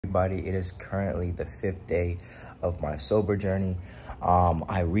everybody. It is currently the 5th day of my sober journey.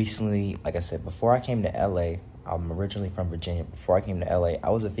 I recently, like I said, before I came to LA, I'm originally from Virginia. Before I came to LA, I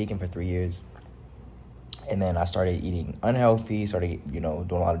was a vegan for 3 years. And then I started eating unhealthy, started, doing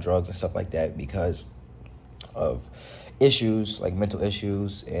a lot of drugs and stuff like that because of issues, like mental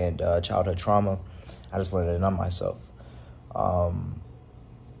issues and childhood trauma. I just wanted to numb myself.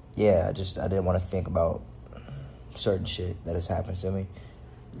 Yeah, I didn't want to think about certain shit that has happened to me.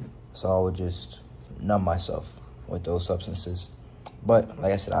 So I would just numb myself with those substances. But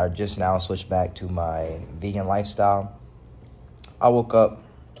like I said, I just now switched back to my vegan lifestyle. I woke up,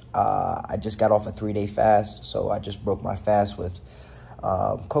 I just got off a 3-day fast. So I just broke my fast with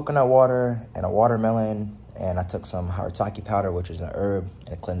coconut water and a watermelon. And I took some Harataki powder, which is an herb,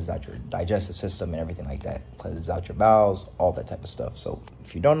 and it cleanses out your digestive system and everything like that. Cleanses out your bowels, all that type of stuff. So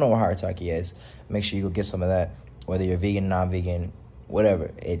if you don't know what Harataki is, make sure you go get some of that. Whether you're vegan, non-vegan,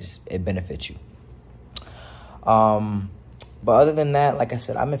 whatever, it benefits you. But other than that, like I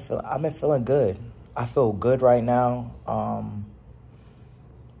said, I've been feeling good. I feel good right now.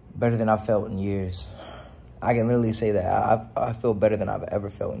 Better than I've felt in years. I can literally say that I feel better than I've ever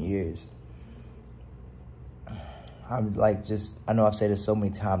felt in years. I'm like, I know I've said this so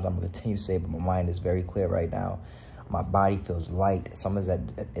many times, I'm gonna continue to say it, but my mind is very clear right now. My body feels light. Some of that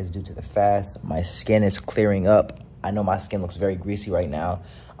is due to the fast. My skin is clearing up. I know my skin looks very greasy right now.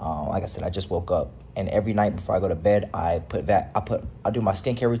 Like I said, I just woke up, and every night before I go to bed, I do my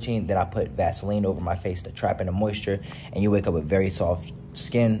skincare routine, then I put Vaseline over my face to trap in the moisture, and you wake up with very soft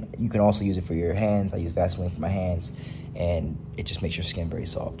skin. You can also use it for your hands. I use Vaseline for my hands, and it just makes your skin very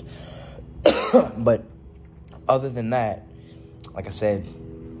soft. But other than that, like I said,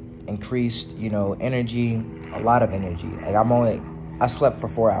 increased, energy, a lot of energy. Like I slept for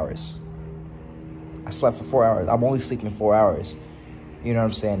 4 hours. I'm only sleeping 4 hours. You know what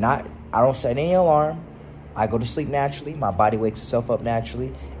I'm saying? I don't set any alarm. I go to sleep naturally. My body wakes itself up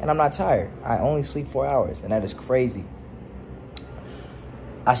naturally, and I'm not tired. I only sleep 4 hours, and that is crazy.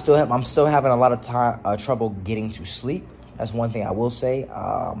 I'm still having a lot of trouble getting to sleep. That's one thing I will say.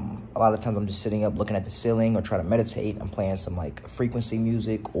 A lot of times I'm just sitting up looking at the ceiling or trying to meditate. I'm playing some like frequency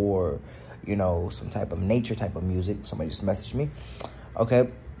music or, some type of nature type of music. Somebody just messaged me. Okay.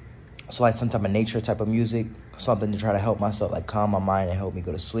 So like some type of nature type of music, something to try to help myself, like calm my mind and help me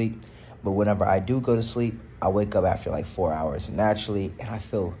go to sleep. But whenever I do go to sleep, I wake up after like 4 hours naturally, and I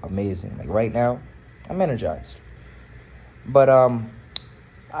feel amazing. Like right now, I'm energized. But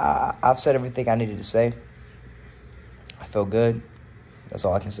I've said everything I needed to say. I feel good. That's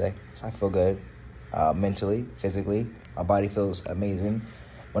all I can say. I feel good mentally, physically. My body feels amazing.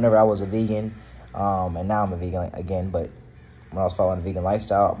 Whenever I was a vegan, and now I'm a vegan again, but when I was following a vegan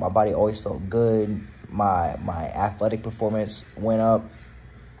lifestyle, my body always felt good. My athletic performance went up.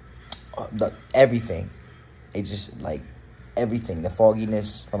 Everything. It just like everything. The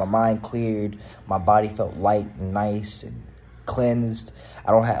fogginess from my mind cleared. My body felt light and nice and cleansed.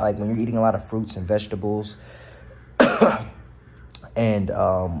 I don't have, like, when you're eating a lot of fruits and vegetables and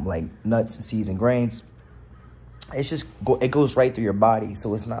like nuts and seeds and grains, it goes right through your body.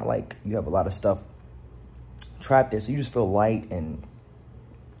 So it's not like you have a lot of stuff trapped there. So you just feel light and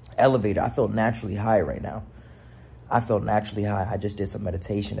elevated. I feel naturally high right now. I just did some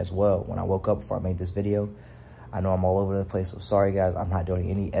meditation as well when I woke up before I made this video. I know I'm all over the place, so sorry guys. I'm not doing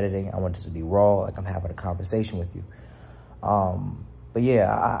any editing. I want this to be raw, like I'm having a conversation with you. But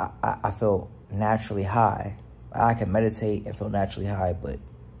yeah, I feel naturally high. I can meditate and feel naturally high, but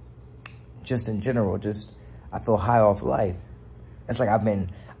just in general, I feel high off life. It's like I've been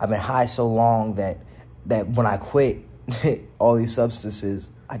high so long that when I quit all these substances,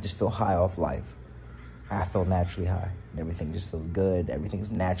 I just feel high off life. I feel naturally high, and everything just feels good.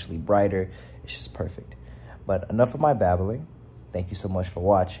 Everything's naturally brighter. It's just perfect. But enough of my babbling. Thank you so much for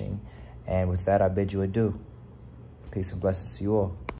watching. And with that, I bid you adieu. Peace and blessings to you all.